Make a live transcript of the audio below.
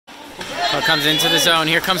Puck comes into the zone.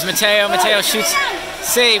 Here comes Matteo. Matteo shoots.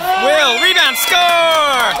 Save. Will. Rebound.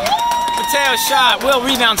 Score! Matteo shot. Will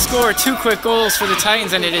rebound. Score. 2 quick goals for the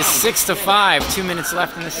Titans, and it is 6-5. 2 minutes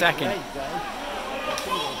left in the second.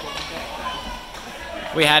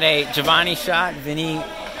 We had a Giovanni shot,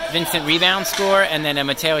 Vincent rebound score, and then a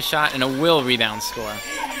Matteo shot and a Will rebound score.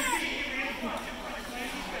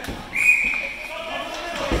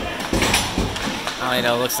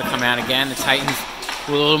 Hollydell looks to come out again. The Titans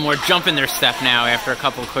with a little more jump in their step now after a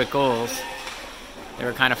couple of quick goals. They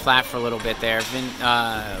were kind of flat for a little bit there.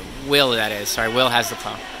 Will, that is. Sorry, Will has the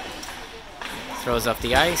puck. Throws up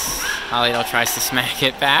the ice. Hollydell tries to smack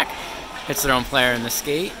it back. Hits their own player in the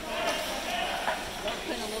skate.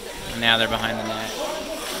 And now they're behind the net.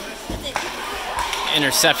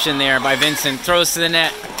 Interception there by Vincent. Throws to the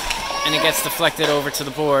net. And it gets deflected over to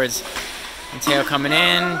the boards. Matteo coming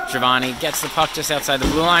in. Giovanni gets the puck just outside the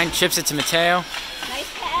blue line. Chips it to Matteo.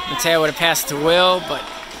 Matteo would have passed to Will, but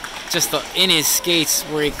just in his skates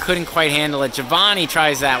where he couldn't quite handle it. Giovanni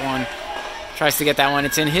tries that one. Tries to get that one.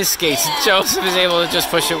 It's in his skates. Joseph is able to just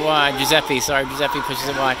push it wide. Giuseppe pushes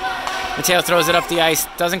it wide. Matteo throws it up the ice.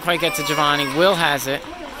 Doesn't quite get to Giovanni. Will has it.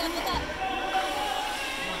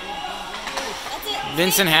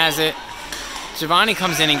 Vincent has it. Giovanni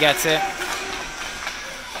comes in and gets it.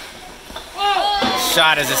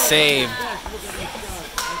 Shot as a save.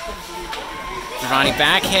 Giovanni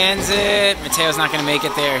backhands it. Matteo's not going to make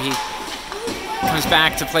it there. He comes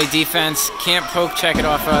back to play defense. Can't poke check it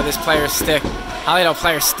off this player's stick. Hollydell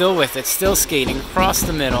player still with it. Still skating across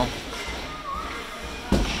the middle.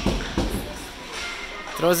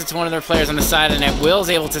 Throws it to one of their players on the side of the net. Will's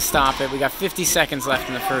able to stop it. We got 50 seconds left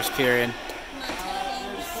in the first period.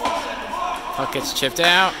 Puck gets chipped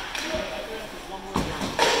out.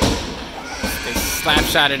 They slap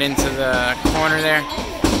shot it into the corner there.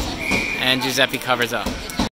 And Giuseppe covers up.